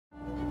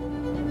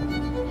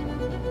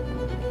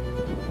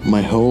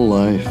My whole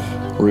life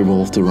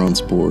revolved around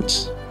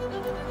sports.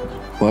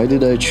 Why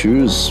did I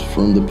choose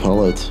from the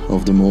palette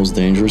of the most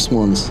dangerous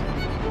ones?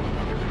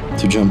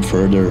 To jump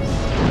further,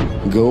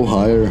 go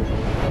higher,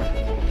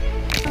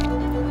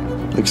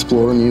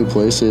 explore new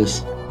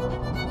places,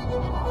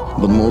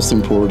 but most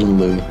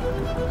importantly,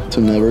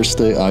 to never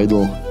stay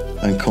idle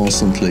and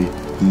constantly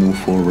move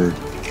forward.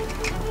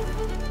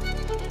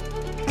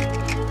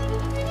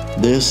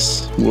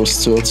 This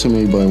was taught to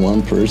me by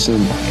one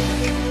person,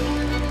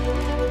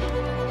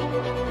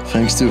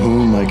 thanks to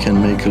whom I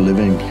can make a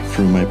living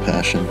through my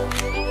passion.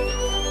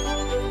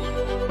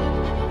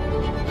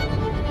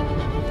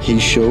 He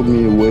showed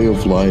me a way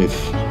of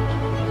life,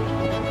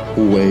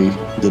 a way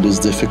that is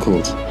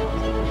difficult,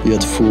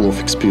 yet full of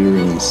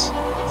experience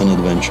and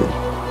adventure.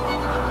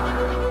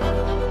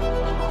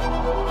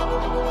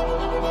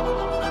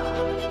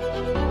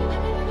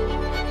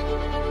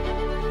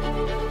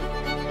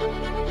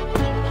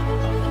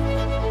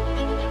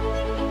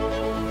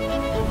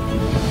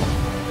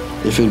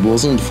 If it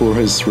wasn't for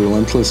his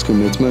relentless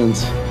commitment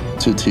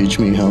to teach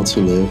me how to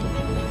live,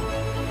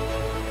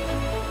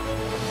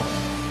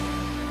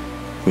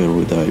 where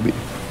would I be?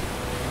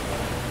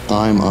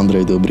 I'm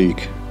Andrej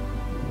Dobrík,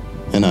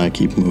 and I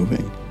keep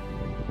moving.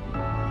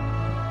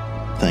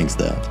 Thanks,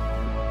 Dad.